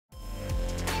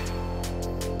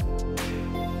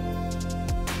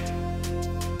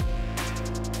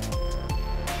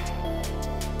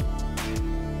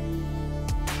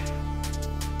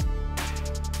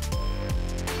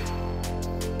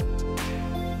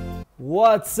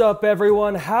What's up,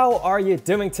 everyone? How are you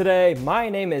doing today? My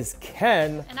name is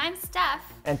Ken. And I'm Steph.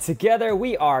 And together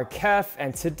we are Kef,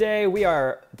 and today we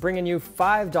are bringing you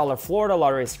 $5 Florida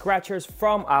Lottery Scratchers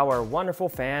from our wonderful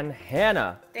fan,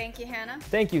 Hanna. Thank you, Hanna.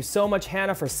 Thank you so much,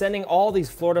 Hanna, for sending all these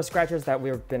Florida Scratchers that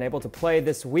we've been able to play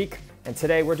this week. And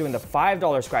today we're doing the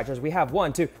 $5 Scratchers. We have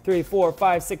 1, 2, 3, 4,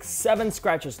 5, 6, 7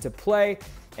 Scratchers to play.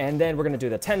 And then we're gonna do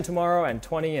the 10 tomorrow and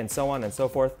 20 and so on and so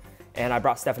forth. And I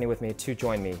brought Stephanie with me to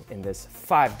join me in this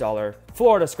 $5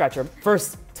 Florida Scratcher.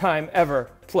 First time ever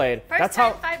played. First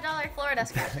time $5 Florida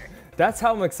Scratcher. That's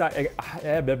how I'm excited.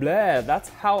 That's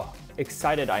how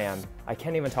excited I am. I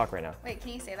can't even talk right now. Wait,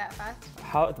 can you say that fast?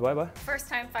 What? First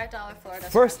time $5 Florida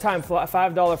First Scratchers.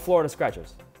 time $5 Florida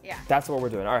Scratchers. Yeah. That's what we're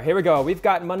doing. All right, here we go. We've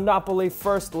got Monopoly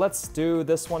first. Let's do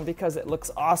this one because it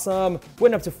looks awesome.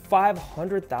 Win up to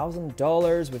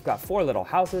 $500,000. We've got 4 little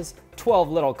houses, 12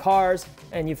 little cars,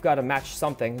 and you've got to match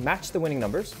something. Match the winning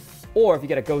numbers. Or if you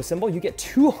get a go symbol, you get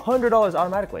 $200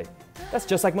 automatically. That's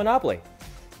just like Monopoly.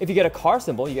 If you get a car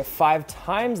symbol, you get 5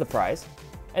 times the prize.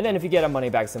 And then if you get a money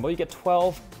bag symbol, you get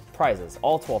 12 prizes,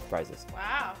 all 12 prizes.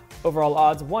 Wow. Overall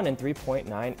odds, 1 in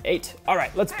 3.98. All right,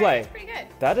 let's play. That's pretty good.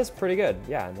 That is pretty good.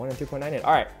 Yeah, 1 in 3.98.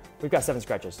 All right, we've got 7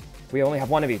 scratchers. We only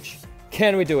have 1 of each.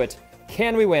 Can we do it?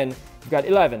 Can we win? We've got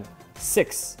 11,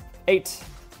 6, 8,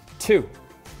 2. Here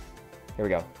we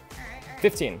go. All right.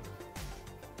 15,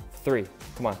 3.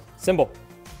 Come on. Symbol,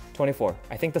 24.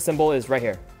 I think the symbol is right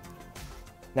here.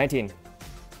 19,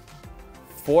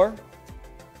 4,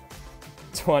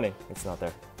 20. It's not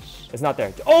there. It's not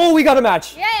there. Oh, we got a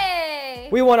match. Yay!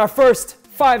 We won our first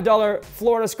 $5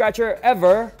 Florida Scratcher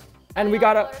ever, and we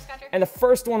got and the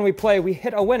first one we play, we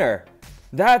hit a winner.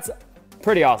 That's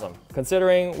pretty awesome,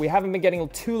 considering we haven't been getting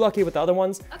too lucky with the other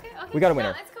ones. Okay. We got a winner.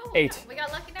 No, that's cool. 8. We got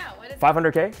lucky now. What is it?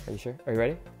 500K. Are you sure? Are you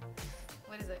ready?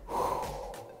 What is it?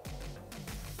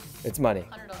 It's money.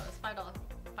 $100. $5.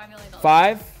 $5 million.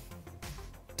 $5.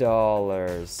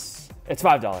 It's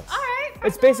 $5. All right.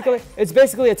 It's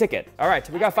basically a ticket. All right,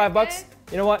 we got $5.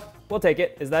 You know what? We'll take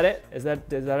it. Is that it? Is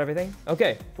that everything?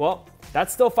 Okay. Well,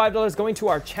 that's still $5 going to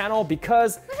our channel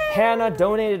because Hanna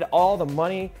donated all the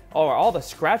money or all the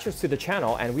scratchers to the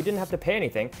channel, and we didn't have to pay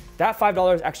anything. That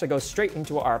 $5 actually goes straight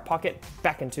into our pocket,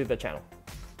 back into the channel,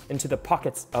 into the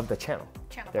pockets of the channel.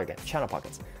 There again, channel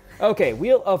pockets. Okay,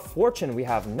 Wheel of Fortune we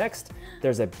have next.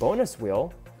 There's a bonus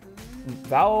wheel.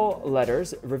 Vowel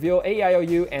letters, reveal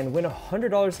A-E-I-O-U and win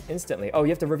 $100 instantly. Oh, you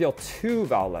have to reveal 2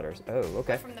 vowel letters. Oh,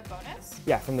 okay. From the bonus?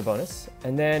 Yeah, from the bonus.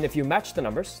 And then if you match the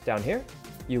numbers down here,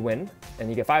 you win. And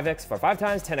you get 5x for 5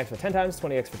 times, 10x for 10 times,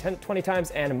 20x for 20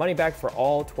 times, and a money bag for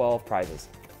all 12 prizes.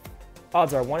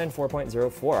 Odds are 1 in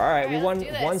 4.04. All right, we won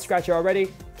 1 scratcher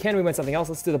already. Can we win something else?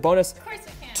 Let's do the bonus. Of course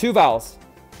we can. 2 vowels.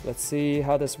 Let's see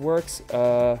how this works.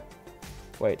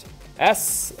 Wait.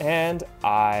 S and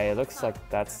I. Looks like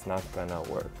that's not gonna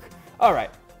work. All right,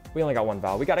 we only got 1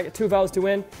 vowel. We gotta get 2 vowels to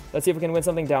win. Let's see if we can win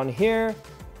something down here.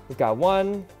 We've got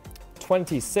 1,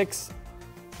 26,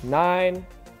 9,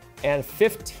 and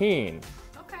 15.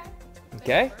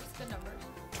 Okay.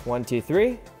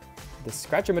 23. The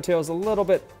scratcher material is a little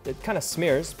bit, it kind of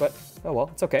smears, but oh well,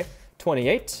 it's okay.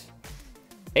 28,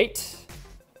 8,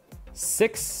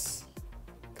 6,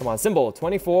 come on, symbol,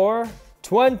 24,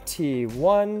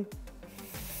 21.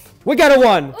 We got a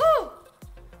 1. Ooh.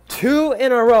 2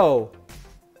 in a row.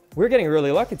 We're getting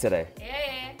really lucky today.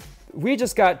 Yeah. We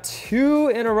just got 2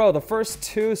 in a row. The first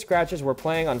 2 scratches we're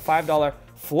playing on $5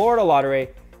 Florida Lottery.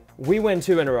 We win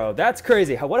 2 in a row. That's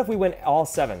crazy. What if we win all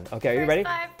 7? Okay, are you ready?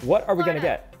 What are we gonna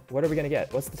get? What are we gonna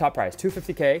get? What's the top prize?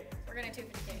 $250K? We're gonna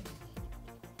 250K.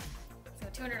 So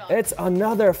 $200. It's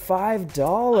another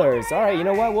 $5. All right, you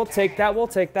know what? We'll take that. We'll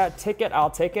take that ticket. I'll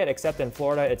take it. Except in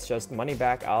Florida, it's just money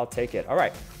back. I'll take it. All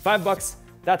right, $5.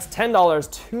 That's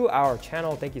 $10 to our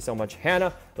channel. Thank you so much,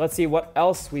 Hanna. Let's see what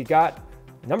else we got.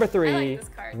 Number 3, I like this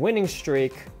card. Winning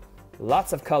streak.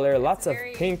 Lots of color, lots of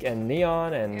pink and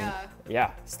neon, and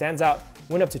yeah, stands out.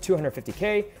 Win up to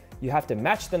 250K. You have to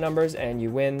match the numbers and you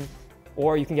win,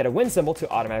 or you can get a win symbol to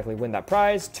automatically win that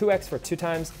prize. 2x for 2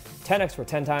 times, 10x for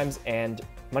 10 times, and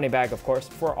money bag, of course,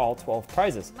 for all 12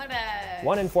 prizes. Money bag.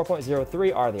 1 in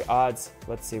 4.03 are the odds.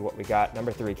 Let's see what we got.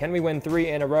 Number 3, can we win 3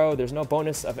 in a row? There's no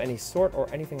bonus of any sort or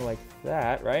anything like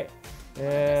that, right?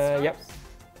 Yep.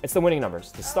 It's the winning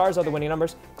numbers. The stars are the winning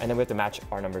numbers, and then we have to match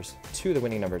our numbers to the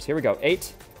winning numbers. Here we go.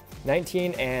 8,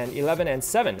 19, and 11, and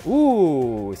 7.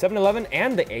 Ooh, 7, 11,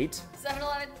 and the 8.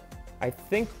 7-Eleven? I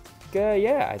think,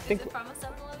 yeah, I think. Is it from a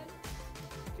 7-Eleven?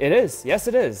 It is. Yes,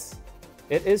 it is.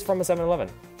 It is from a 7-Eleven.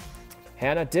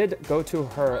 Hanna did go to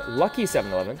her lucky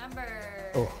 7-Eleven.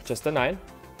 Oh, just a 9.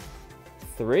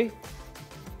 3,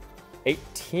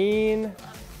 18,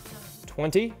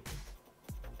 20,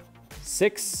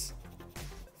 6,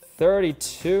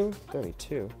 32,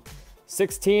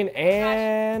 16,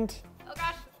 and Oh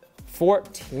gosh.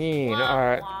 14. All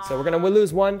right, so we're gonna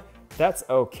lose one. That's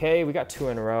okay, we got 2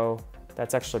 in a row.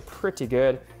 That's actually pretty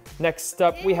good. Next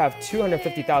up, we have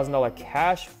 $250,000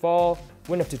 Cashfall.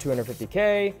 Win up to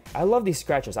 250K. I love these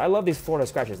scratchers. I love these Florida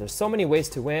scratchers. There's so many ways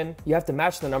to win. You have to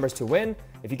match the numbers to win.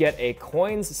 If you get a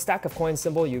stack of coins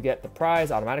symbol, you get the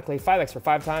prize automatically. 5x for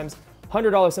 5 times.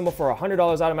 $100 symbol for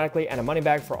 $100 automatically, and a money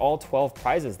bag for all 12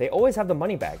 prizes. They always have the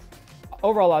money bag.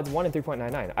 Overall odds 1 in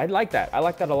 3.99. I like that. I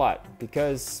like that a lot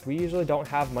because we usually don't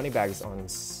have money bags on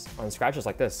scratchers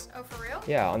like this. Oh, for real?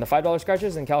 Yeah, on the $5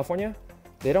 scratchers in California,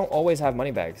 they don't always have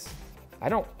money bags. I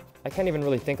can't even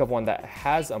really think of one that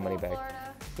has a money bag. Florida.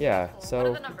 Yeah, Cool.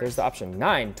 so there's the option.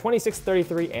 9, 26,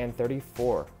 33, and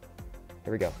 34.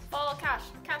 Here we go. Fall cash.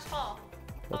 Cash fall.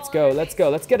 Let's go, let's go.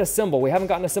 Let's get a symbol. We haven't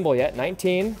gotten a symbol yet.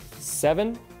 19,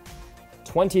 7,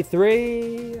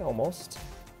 23, almost.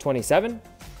 27,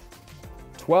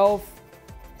 12,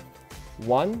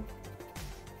 1,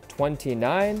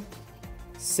 29,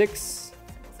 6,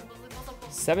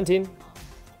 17,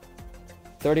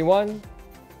 31,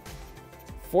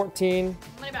 14,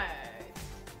 Money bag.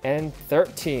 and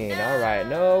 13. All right,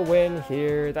 no win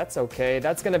here. That's okay.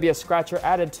 That's gonna be a scratcher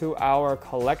added to our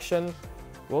collection.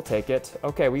 We'll take it.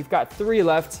 Okay, we've got 3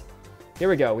 left. Here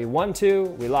we go. We won 2,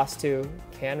 we lost 2.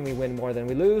 Can we win more than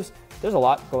we lose? There's a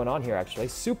lot going on here actually.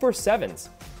 Super 7s.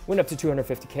 Win up to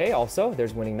 250K also.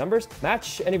 There's winning numbers.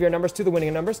 Match any of your numbers to the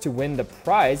winning numbers to win the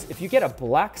prize. If you get a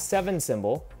black 7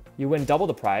 symbol, you win double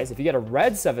the prize. If you get a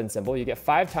red 7 symbol, you get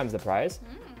 5 times the prize.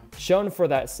 Shown for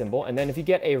that symbol, and then if you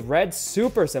get a red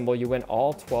super symbol, you win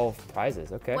all 12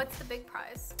 prizes. Okay. What's the big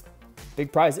prize?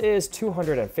 Big prize is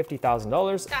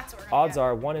 $250,000. That's what we're gonna Odds get.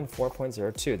 are 1 in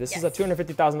 4.02. This is a Yes.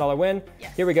 $250,000 win.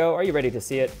 Yes. Here we go. Are you ready to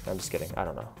see it? I'm just kidding. I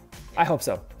don't know. I hope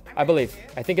so. I believe.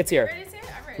 I think it's here. Ready to see it?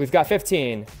 I'm ready. We've got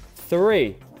 15,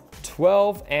 3,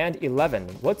 12, and 11.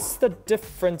 What's the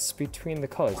difference between the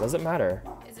colors? Does it matter?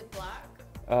 Is it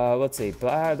black? Let's see.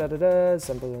 Blah, da, da, da,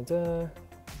 something, da.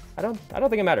 I don't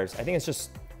think it matters. I think it's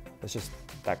just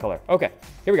that color. Okay,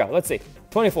 here we go. Let's see.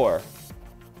 24,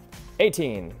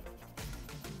 18,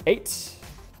 8,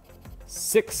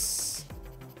 6,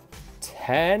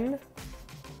 10,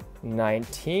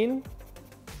 19,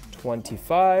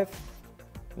 25,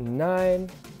 9,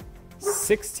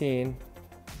 16,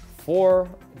 4,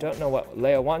 don't know what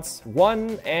Leia wants,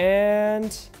 1, and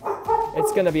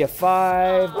it's gonna be a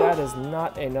 5. That is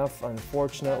not enough,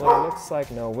 unfortunately. Looks like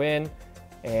no win.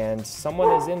 And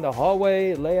someone is in the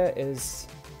hallway. Leia is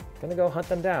gonna go hunt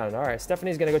them down. All right,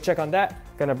 Stephanie's gonna go check on that.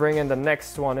 Gonna bring in the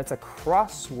next one. It's a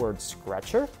crossword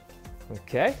scratcher.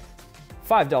 Okay,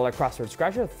 $5 crossword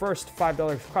scratcher. First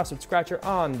 $5 crossword scratcher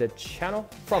on the channel,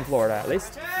 from Florida at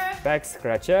least. Back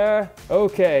scratcher.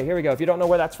 Okay, here we go. If you don't know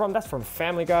where that's from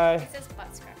Family Guy. It says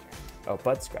butt scratcher. Oh,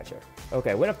 butt scratcher.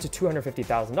 Okay, went up to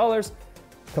 $250,000.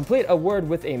 Complete a word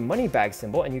with a money bag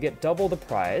symbol and you get double the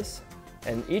prize.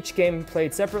 And each game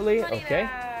played separately. Money Okay,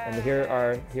 bag.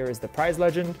 and here is the prize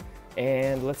legend.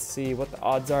 And let's see what the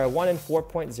odds are. 1 in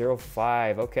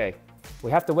 4.05. Okay,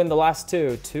 we have to win the last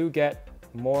 2 to get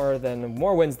more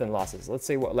wins than losses. Let's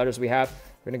see what letters we have.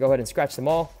 We're gonna go ahead and scratch them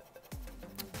all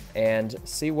and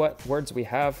see what words we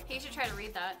have. He should try to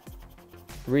read that.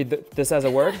 Read this as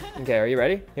a word. Okay, are you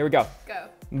ready? Here we go. Go.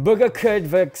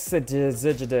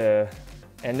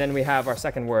 And then we have our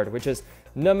second word, which is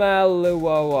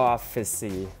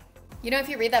Namaluoafisi. You know, if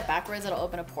you read that backwards, it'll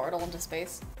open a portal into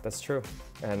space. That's true.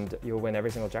 And you'll win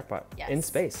every single jackpot in Yes.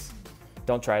 space.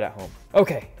 Don't try it at home.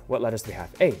 Okay, what letters do we have?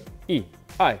 A, E,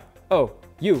 I, O,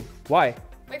 U, Y.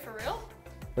 Wait, for real?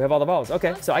 We have all the vowels.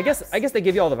 Okay, so I guess they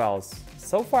give you all the vowels.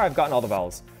 So far, I've gotten all the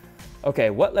vowels. Okay,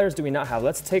 what letters do we not have?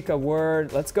 Let's take a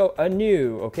word. Let's go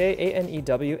anew. Okay,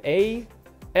 A-N-E-W,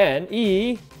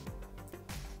 A-N-E.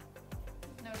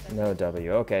 No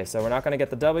W. Okay, so we're not gonna get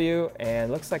the W, and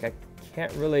looks like I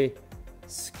can't really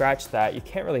scratch that. You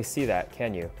can't really see that,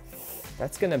 can you?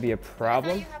 That's gonna be a I thought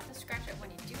problem. you have to scratch it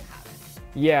when you do have it.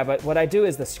 Yeah, but what I do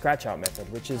is the scratch out method,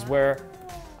 which is where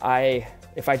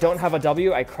if I don't have a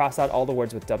W, I cross out all the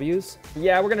words with W's.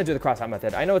 Yeah, we're gonna do the cross out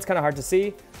method. I know it's kind of hard to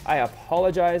see. I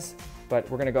apologize, but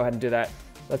we're gonna go ahead and do that.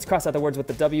 Let's cross out the words with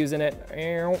the W's in it.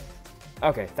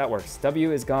 Okay, that works.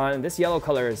 W is gone. This yellow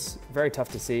color is very tough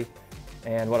to see.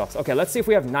 And what else? Okay, let's see if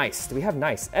we have nice. Do we have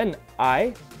nice?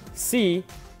 N-I-C-E.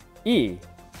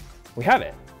 We have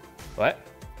it. What?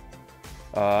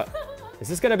 Is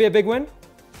this gonna be a big win?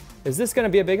 Is this gonna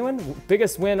be a big win?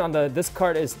 Biggest win on this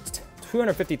card is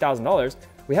 $250,000.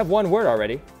 We have one word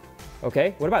already.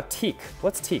 Okay, what about teak?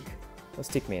 What's teak? What's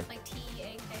teak mean? Like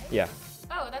T-E-A-K? Yeah.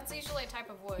 That's usually a type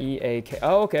of wood. E-A-K.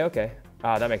 Oh, okay, okay.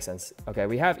 Ah, that makes sense. Okay,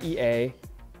 we have E-A,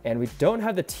 and we don't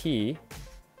have the T,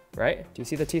 right? Do you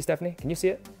see the T, Stephanie? Can you see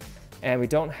it? And we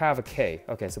don't have a K.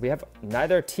 Okay, so we have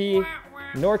neither T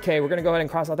nor K. We're gonna go ahead and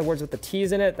cross out the words with the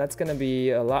T's in it. That's gonna be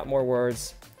a lot more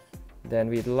words than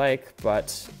we'd like,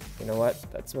 but you know what?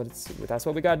 That's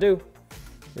what we gotta do.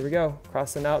 Here we go,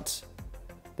 crossing out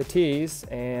the T's,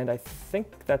 and I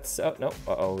think that's, oh no,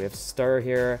 uh-oh, we have stir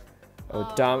here,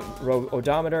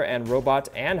 odometer and robot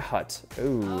and hut.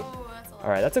 Ooh. Oh, that's a lot. All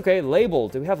right, that's okay. Label,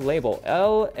 do we have label?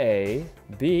 L-A-B-E-L,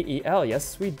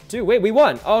 yes we do. Wait, we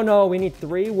won. Oh no, we need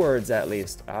 3 words at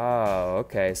least. Oh,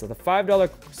 okay, so the $5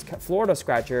 Florida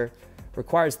Scratcher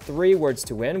requires 3 words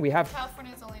to win. We have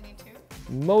Californians only need 2.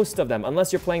 most of them,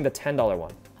 unless you're playing the $10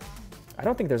 one. I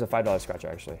don't think there's a $5 Scratcher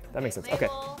actually. That makes sense. Label. Okay,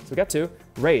 so we got 2.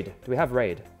 Raid, do we have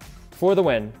raid? For the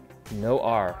win, no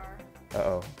R.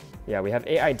 Uh-oh. Yeah, we have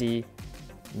AID,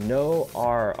 no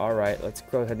R. All right, let's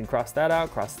go ahead and cross that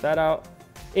out,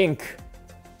 Ink,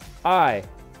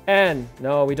 I-N.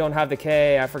 No, we don't have the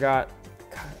K, I forgot.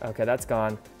 Okay, that's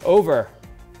gone. Over,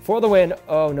 for the win,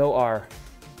 oh, no R.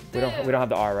 We don't have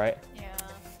the R, right? Yeah.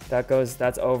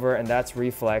 That's over, and that's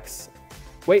reflex.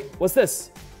 Wait, what's this?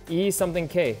 E something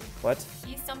K, what?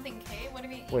 E something K? What do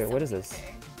you mean E Wait, what is something this?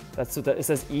 K? That's what it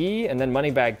says E and then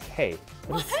money bag K.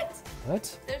 What?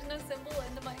 What? There's no symbol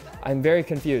in the money bag? I'm very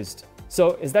confused.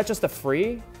 So is that just a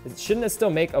free? Shouldn't it still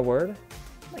make a word?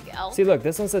 Like elk? See, look,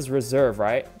 this one says reserve,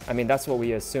 right? I mean, that's what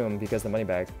we assume because the money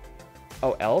bag.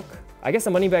 Oh, elk? I guess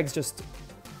the money bag's just,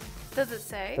 Does it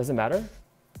say? doesn't matter?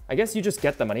 I guess you just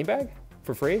get the money bag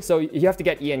for free. So you have to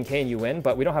get E and K and you win,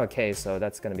 but we don't have a K, so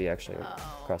that's gonna be actually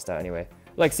crossed out anyway.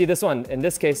 Like, see this one, in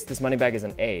this case, this money bag is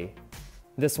an A.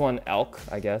 This one, elk,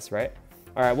 I guess, right?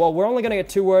 All right, well, we're only gonna get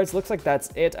 2 words. Looks like that's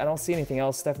it. I don't see anything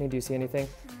else. Stephanie, do you see anything?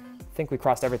 I think we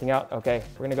crossed everything out. Okay,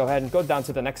 we're gonna go ahead and go down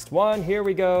to the next one. Here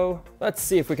we go. Let's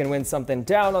see if we can win something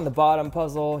down on the bottom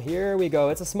puzzle. Here we go.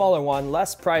 It's a smaller one,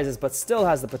 less prizes, but still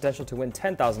has the potential to win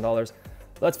 $10,000.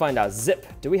 Let's find out. Zip.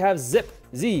 Do we have zip?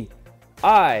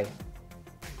 Z-I.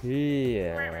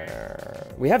 Here.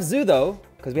 We have zoo though,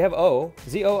 because we have O.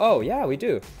 Z-O-O. Yeah, we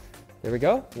do. There we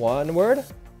go. 1 word.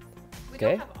 We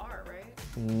Okay. don't have R, right?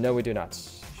 No, we do not.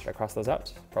 Should I cross those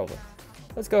out? Probably.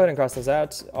 Let's go ahead and cross those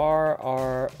out. R,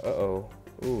 R, uh-oh.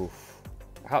 Oof.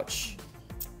 Ouch.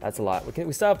 That's a lot.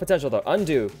 We still have potential though.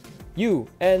 Undo.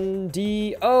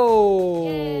 U-N-D-O.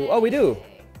 Yay. Oh, we do.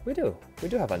 We do. We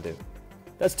do have undo.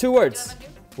 That's 2 words. Do you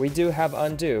have undo? We do have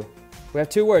undo. We have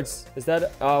 2 words. Is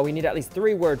that, we need at least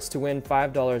 3 words to win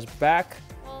 $5 back.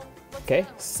 Well, what's Okay, the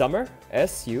other one? summer,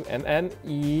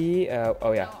 S-U-M-M-E,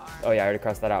 oh yeah. No R. Oh yeah, I already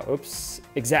crossed that out. Oops,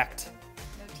 exact.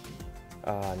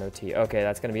 No T. No T. Okay,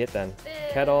 that's gonna be it then.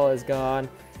 Kettle is gone.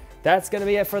 That's gonna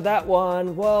be it for that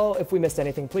one. Well, if we missed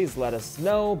anything, please let us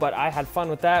know, but I had fun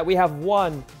with that. We have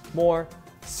 1 more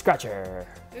scratcher.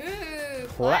 Ooh,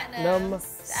 Platinum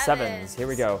 7s. Here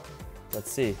we go.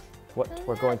 Let's see what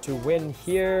we're going to win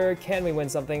here. Can we win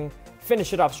something?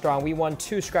 Finish it off strong. We won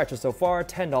 2 scratchers so far,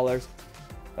 $10.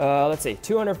 Let's see,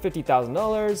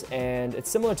 $250,000, and it's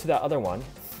similar to that other one.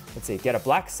 Let's see, get a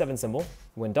black 7 symbol,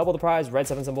 win double the prize, red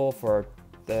 7 symbol for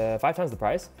the 5 times the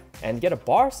prize, and get a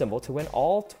bar symbol to win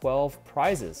all 12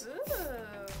 prizes. Ooh.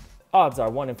 Odds are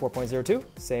 1 in 4.02,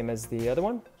 same as the other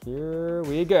one. Here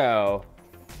we go.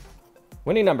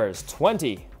 Winning numbers,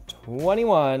 20,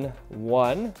 21,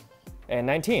 1, and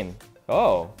 19.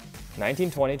 Oh,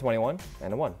 19, 20, 21,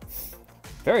 and a 1.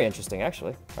 Very interesting,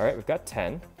 actually. All right, we've got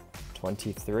 10,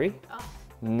 23,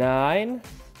 9,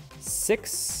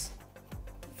 6,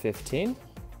 15,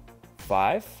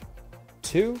 5,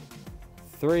 2,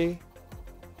 3,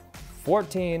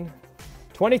 14,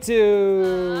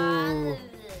 22,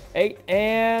 8,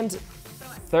 and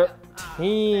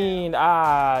 13.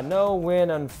 No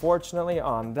win, unfortunately,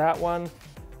 on that one.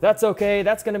 That's okay.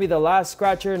 That's going to be the last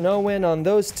scratcher. No win on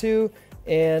those 2,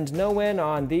 and no win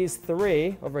on these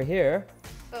 3 over here.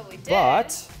 But we did.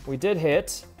 But we did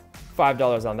hit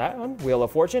 $5 on that one, Wheel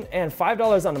of Fortune, and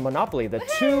 $5 on the Monopoly. The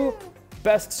 2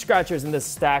 best scratchers in this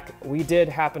stack. We did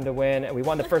happen to win, and we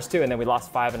won the first 2, and then we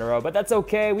lost 5 in a row. But that's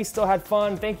okay. We still had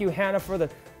fun. Thank you, Hannah, for the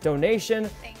donation.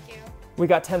 Thank you. We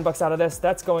got 10 bucks out of this.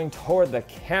 That's going toward the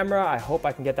camera. I hope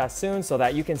I can get that soon so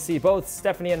that you can see both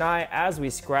Stephanie and I as we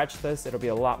scratch this. It'll be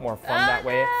a lot more fun that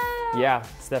way. No. Yeah,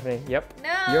 Stephanie, yep.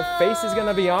 No. Your face is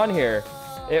gonna be on here.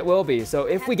 It will be. So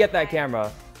if we get that camera,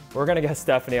 we're gonna get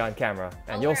Stephanie on camera.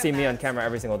 And I'll you'll wear a see me on mask. camera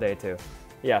every single day too.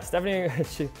 Yeah, Stephanie,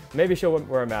 maybe she'll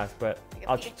wear a mask, but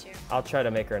Like a Pikachu. I'll try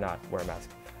to make her not wear a mask.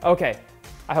 Okay,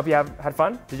 I hope you had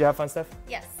fun. Did you have fun, Steph?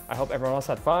 Yes. I hope everyone else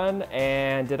had fun.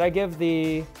 And did I give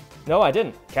the... No, I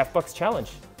didn't. Calf Bucks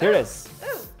Challenge. Here it is.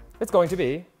 Ooh. It's going to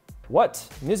be, what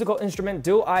musical instrument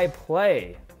do I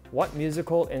play? What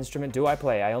musical instrument do I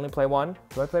play? I only play one.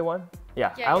 Do I play one?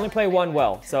 Yeah, I only play one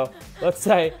well. So let's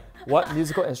say, what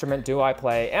musical instrument do I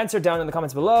play? Answer down in the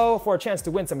comments below for a chance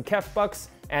to win some Kef Bucks.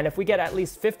 And if we get at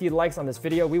least 50 likes on this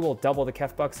video, we will double the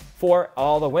Kef Bucks for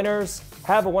all the winners.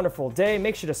 Have a wonderful day.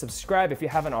 Make sure to subscribe if you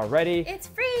haven't already. It's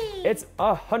free. It's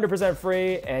 100%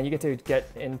 free, and you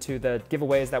get into the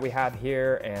giveaways that we have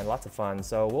here and lots of fun.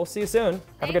 So we'll see you soon.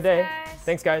 Have a good day. Guys.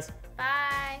 Thanks, guys.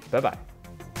 Bye. Bye-bye.